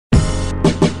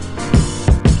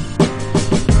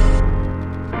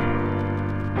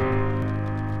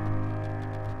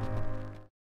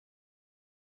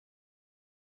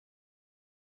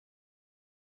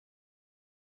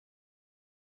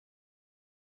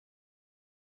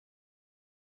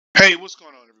Hey, what's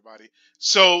going on, everybody?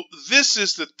 So this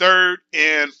is the third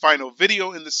and final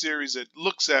video in the series that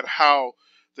looks at how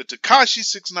the Takashi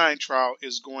 6ix9ine trial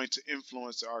is going to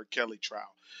influence the R. Kelly trial.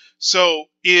 So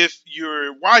if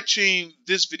you're watching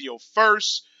this video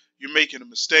first, you're making a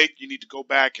mistake. You need to go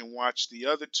back and watch the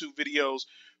other two videos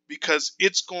because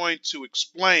it's going to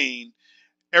explain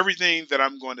everything that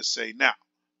I'm going to say now,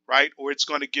 right? Or it's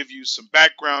going to give you some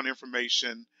background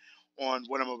information on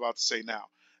what I'm about to say now.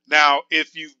 Now,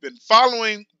 if you've been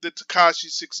following the Takashi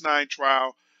 6ix9ine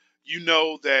trial, you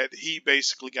know that he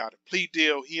basically got a plea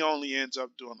deal. He only ends up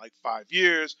doing like 5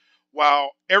 years, while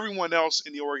everyone else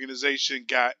in the organization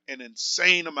got an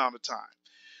insane amount of time.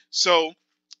 So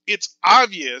it's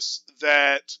obvious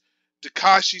that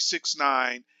Takashi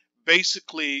 6ix9ine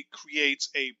basically creates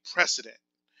a precedent.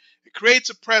 It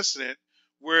creates a precedent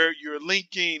where you're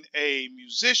linking a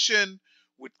musician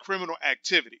with criminal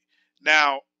activity.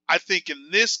 Now, I think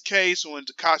in this case, or in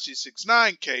Takashi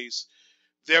 6ix9ine case,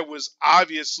 there was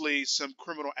obviously some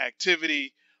criminal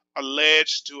activity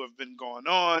alleged to have been going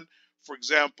on. For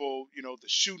example, the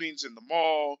shootings in the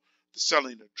mall, the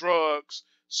selling of drugs,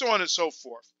 so on and so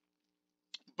forth.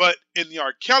 But in the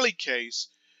R. Kelly case,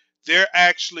 they're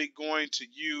actually going to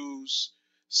use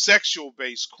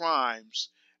sexual-based crimes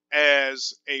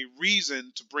as a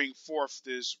reason to bring forth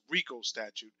this RICO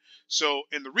statute. So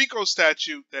in the RICO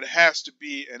statute, that has to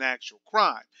be an actual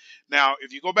crime. Now,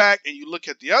 if you go back and you look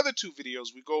at the other two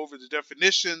videos, we go over the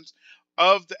definitions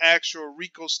of the actual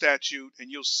RICO statute, and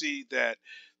you'll see that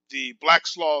the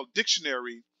Black's Law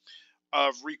Dictionary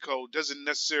of RICO doesn't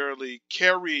necessarily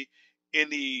carry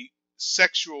any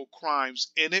sexual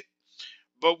crimes in it.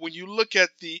 But when you look at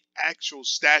the actual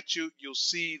statute, you'll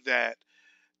see that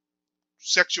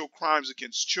sexual crimes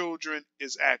against children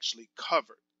is actually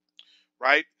covered,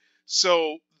 right?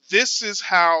 So this is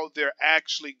how they're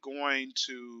actually going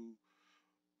to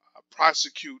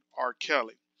prosecute R.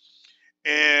 Kelly.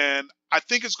 And I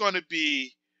think it's going to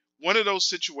be one of those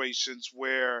situations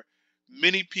where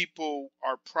many people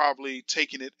are probably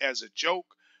taking it as a joke,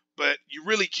 but you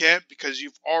really can't, because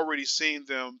you've already seen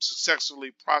them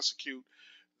successfully prosecute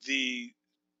the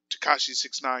Takashi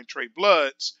 6ix9ine Trey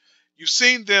Bloods. You've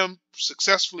seen them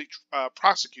successfully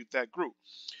prosecute that group.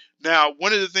 Now,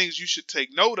 one of the things you should take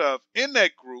note of in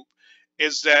that group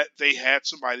is that they had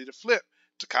somebody to flip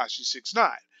Takashi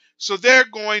 6ix9ine. So they're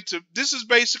going to, this is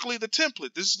basically the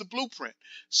template. This is the blueprint.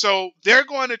 So they're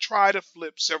going to try to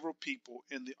flip several people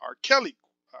in the R. Kelly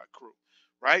crew,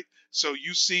 right? So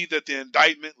you see that the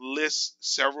indictment lists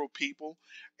several people,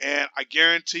 and I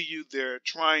guarantee you they're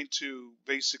trying to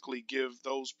basically give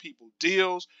those people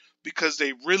deals because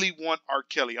they really want R.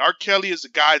 Kelly. R. Kelly is the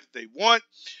guy that they want.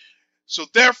 So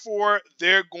therefore,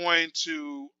 they're going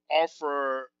to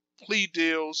offer plea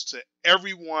deals to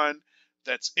everyone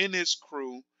that's in his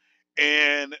crew,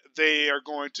 and they are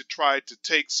going to try to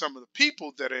take some of the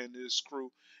people that are in this crew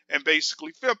and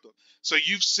basically flip them. So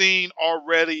you've seen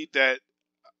already that,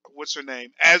 what's her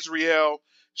name, Azriel,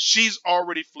 she's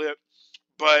already flipped,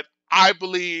 but I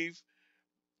believe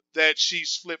that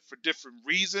she's flipped for different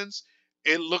reasons.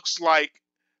 It looks like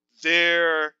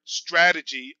their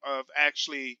strategy of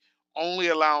actually only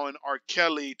allowing R.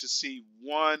 Kelly to see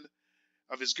one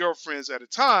of his girlfriends at a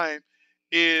time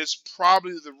is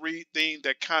probably the thing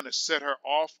that kind of set her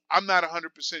off. I'm not 100%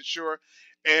 sure,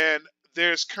 and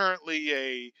there's currently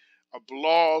a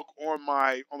blog on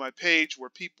my page where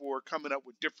people are coming up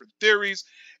with different theories,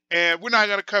 and we're not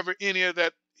going to cover any of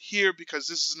that here because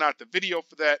this is not the video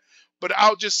for that. But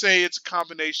I'll just say it's a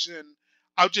combination.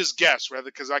 I'll just guess, rather,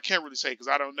 because I can't really say because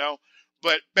I don't know.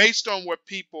 But based on what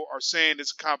people are saying,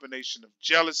 it's a combination of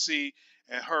jealousy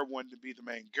and her wanting to be the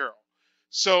main girl.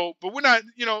 So, but we're not,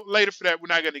 later for that, we're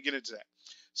not going to get into that.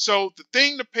 So the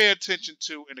thing to pay attention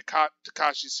to in the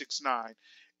Takashi 6ix9ine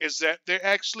is that they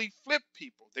actually flip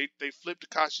people. They flip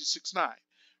Takashi 6ix9ine,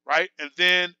 right? And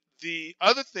then the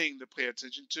other thing to pay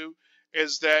attention to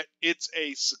is that it's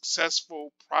a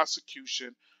successful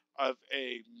prosecution of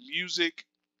a music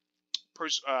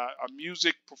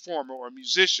performer, or a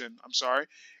musician. I'm sorry.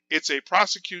 It's a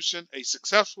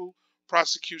successful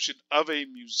prosecution of a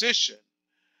musician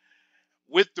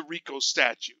with the RICO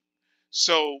statute.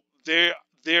 So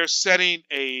they're setting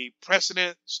a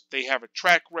precedent. They have a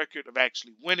track record of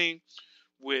actually winning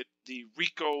with the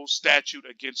RICO statute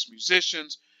against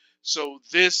musicians. So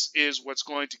this is what's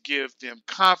going to give them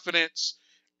confidence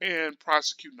in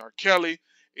prosecuting R. Kelly.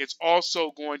 It's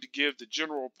also going to give the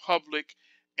general public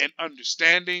an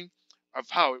understanding of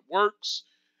how it works.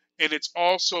 And it's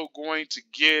also going to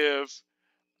give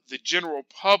the general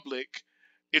public,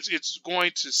 it's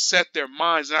going to set their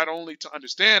minds not only to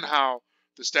understand how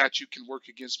the statute can work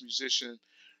against musicians,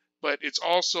 but it's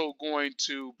also going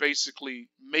to basically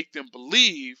make them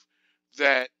believe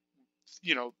that,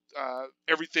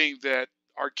 everything that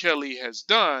R. Kelly has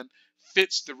done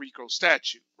fits the RICO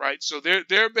statute, right? So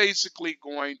they're basically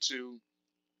going to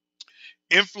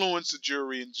influence the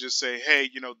jury and just say, hey,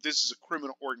 this is a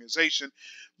criminal organization.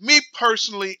 Me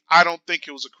personally, I don't think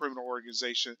it was a criminal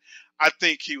organization. I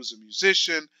think he was a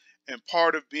musician, and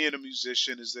part of being a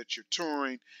musician is that you're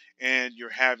touring and you're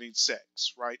having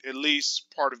sex, right? At least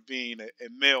part of being a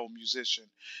male musician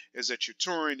is that you're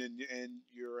touring and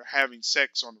you're having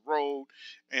sex on the road.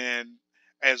 And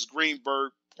as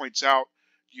Greenberg points out,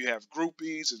 you have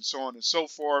groupies and so on and so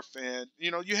forth, and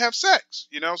you have sex,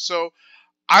 so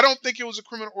I don't think it was a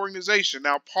criminal organization.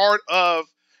 Now, part of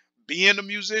being a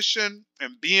musician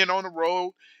and being on the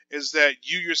road is that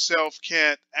you yourself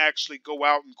can't actually go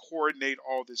out and coordinate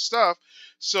all this stuff.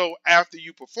 So after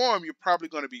you perform, you're probably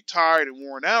going to be tired and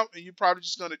worn out, and you're probably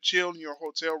just going to chill in your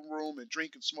hotel room and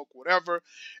drink and smoke whatever.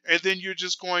 And then you're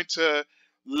just going to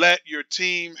let your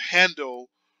team handle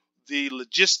the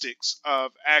logistics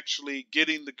of actually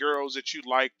getting the girls that you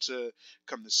like to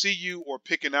come to see you, or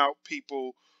picking out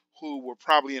people who were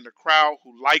probably in the crowd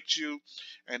who liked you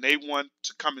and they want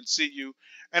to come and see you.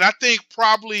 And I think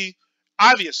probably,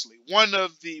 obviously, one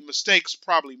of the mistakes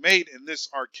probably made in this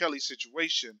R. Kelly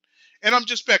situation, and I'm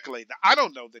just speculating. I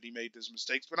don't know that he made these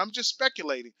mistakes, but I'm just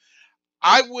speculating.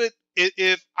 I would,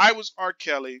 if I was R.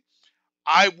 Kelly,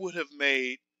 I would have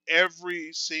made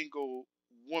every single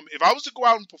woman, if I was to go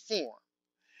out and perform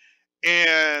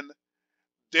and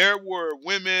there were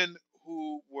women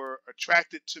who were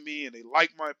attracted to me and they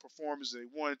liked my performance and they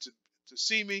wanted to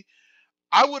see me,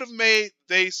 I would have made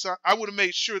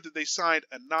sure that they signed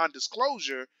a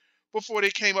non-disclosure before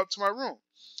they came up to my room.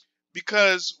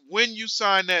 Because when you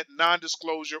sign that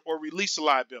non-disclosure or release of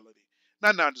liability,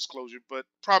 not non-disclosure, but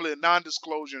probably a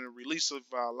non-disclosure and a release of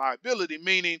liability,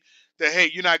 meaning that, hey,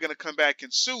 you're not going to come back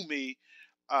and sue me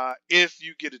if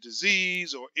you get a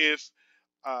disease, or if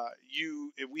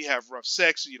we have rough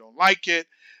sex and you don't like it,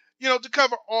 to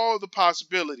cover all the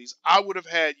possibilities, I would have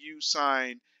had you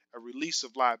sign a release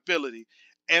of liability.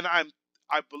 And I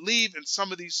believe in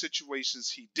some of these situations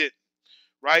he didn't,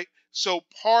 right? So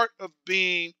part of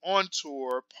being on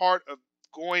tour, part of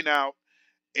going out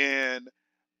and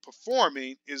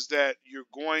performing is that you're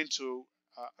going to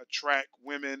attract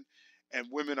women, and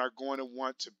women are going to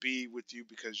want to be with you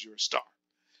because you're a star.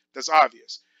 That's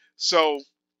obvious. So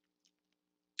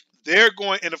they're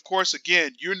going, and of course,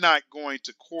 again, you're not going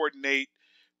to coordinate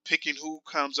picking who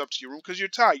comes up to your room because you're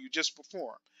tired. You just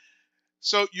perform.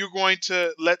 So you're going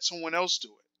to let someone else do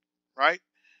it, right?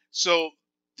 So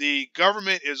the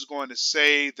government is going to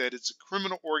say that it's a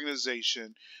criminal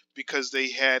organization because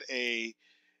they had a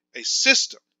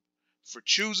system for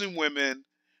choosing women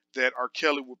that R.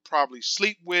 Kelly would probably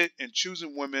sleep with, and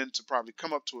choosing women to probably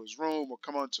come up to his room or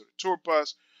come onto the tour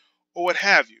bus or what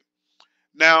have you.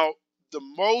 Now, the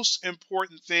most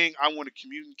important thing I want to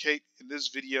communicate in this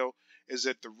video is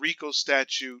that the RICO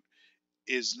statute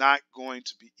is not going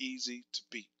to be easy to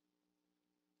beat.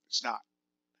 It's not.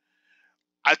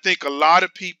 I think a lot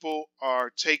of people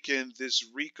are taking this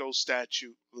RICO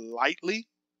statute lightly.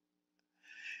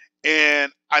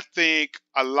 And I think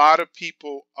a lot of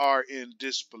people are in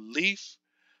disbelief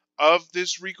of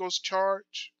this RICO's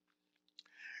charge.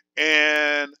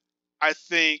 And I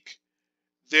think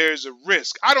there's a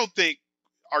risk. I don't think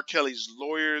R. Kelly's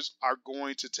lawyers are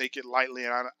going to take it lightly,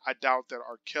 and I doubt that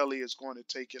R. Kelly is going to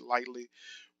take it lightly.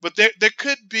 But there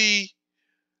could be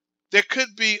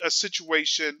a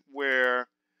situation where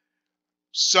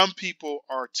some people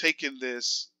are taking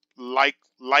this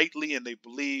lightly and they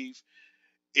believe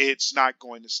it's not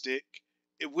going to stick.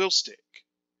 It will stick.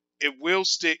 It will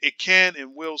stick. It can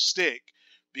and will stick,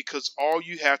 because all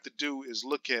you have to do is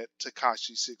look at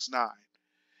Takashi 6ix9ine.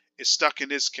 It's stuck in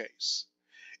this case.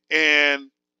 And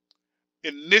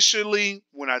initially,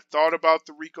 when I thought about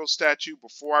the RICO statute,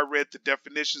 before I read the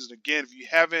definitions, and again, if you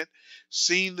haven't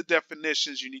seen the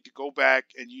definitions, you need to go back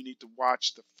and you need to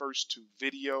watch the first 2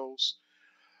 videos.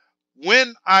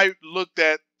 When I looked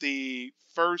at the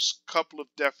first couple of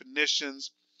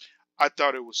definitions, I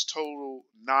thought it was total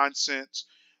nonsense.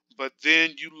 But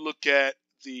then you look at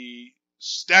the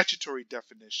statutory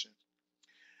definition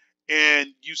and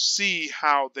you see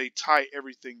how they tie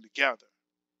everything together.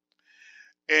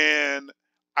 And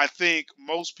I think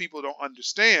most people don't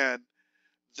understand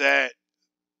that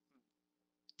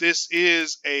this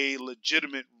is a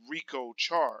legitimate RICO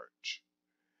charge.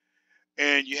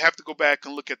 And you have to go back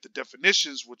and look at the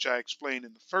definitions, which I explained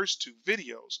in the first 2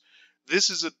 videos. This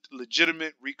is a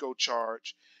legitimate RICO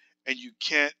charge, and you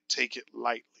can't take it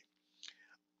lightly.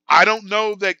 I don't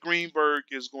know that Greenberg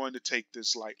is going to take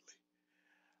this lightly.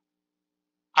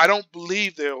 I don't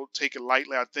believe they'll take it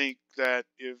lightly. I think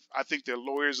they're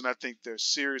lawyers and I think they're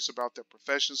serious about their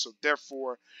profession, so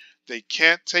therefore they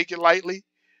can't take it lightly.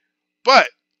 But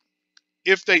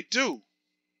if they do,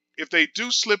 if they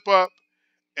do slip up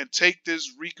and take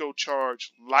this RICO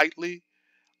charge lightly,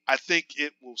 I think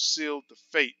it will seal the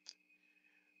fate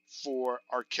for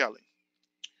R. Kelly.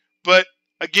 But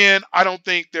again, I don't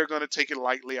think they're going to take it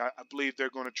lightly. I believe they're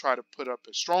going to try to put up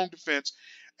a strong defense.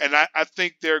 And I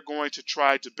think they're going to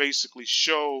try to basically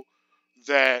show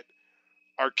that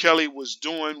R. Kelly was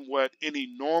doing what any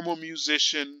normal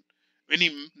musician,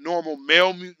 any normal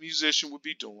male musician would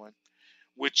be doing,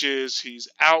 which is he's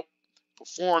out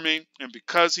performing. And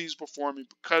because he's performing,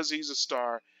 because he's a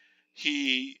star,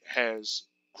 he has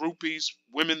groupies,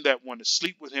 women that want to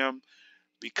sleep with him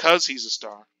because he's a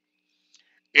star.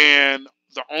 And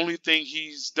the only thing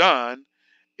he's done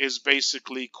is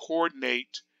basically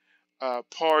coordinate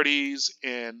parties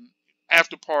and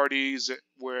after parties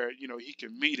where he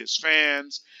can meet his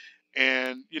fans,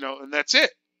 and and that's it.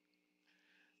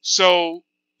 So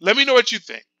let me know what you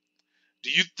think. Do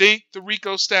you think the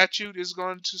RICO statute is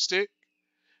going to stick?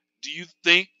 Do you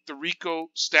think the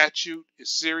RICO statute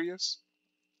is serious?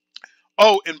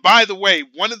 Oh, and by the way,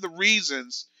 one of the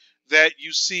reasons that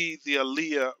you see the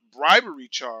Aaliyah bribery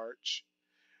charge,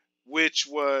 which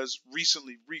was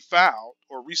recently filed,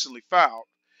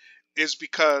 is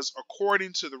because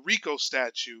according to the RICO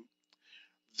statute,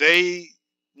 they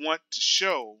want to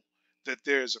show that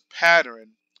there's a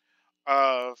pattern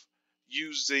of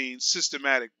using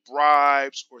systematic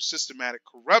bribes or systematic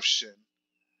corruption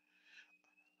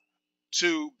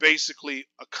to basically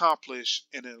accomplish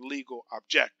an illegal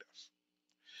objective.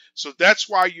 So that's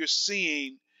why you're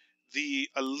seeing the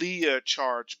Aaliyah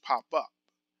charge pop up.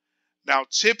 Now,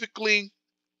 typically,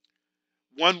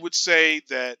 one would say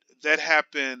that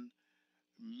happened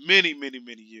many, many,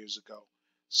 many years ago.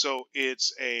 So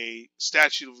it's a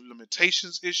statute of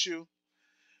limitations issue.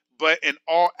 But in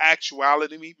all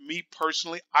actuality, me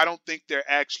personally, I don't think they're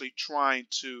actually trying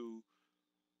to.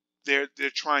 They're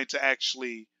trying to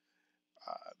actually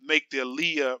make the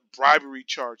Aaliyah bribery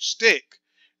charge stick.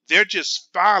 They're just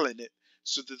filing it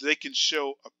so that they can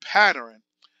show a pattern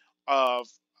of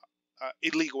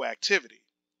illegal activity.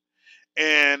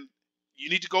 And you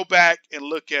need to go back and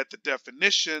look at the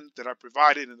definition that I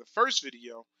provided in the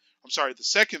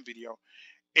second video,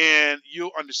 and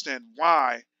you'll understand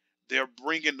why they're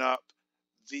bringing up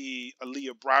the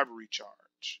Aaliyah bribery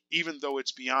charge. Even though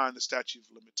it's beyond the statute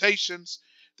of limitations,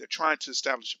 they're trying to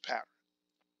establish a pattern.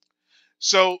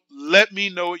 So let me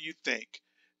know what you think.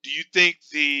 Do you think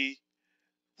the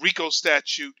RICO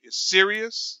statute is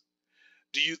serious?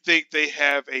 Do you think they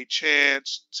have a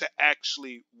chance to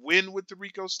actually win with the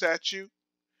RICO statute?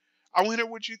 I want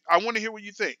to hear what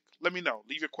you think. Let me know.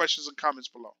 Leave your questions and comments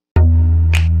below.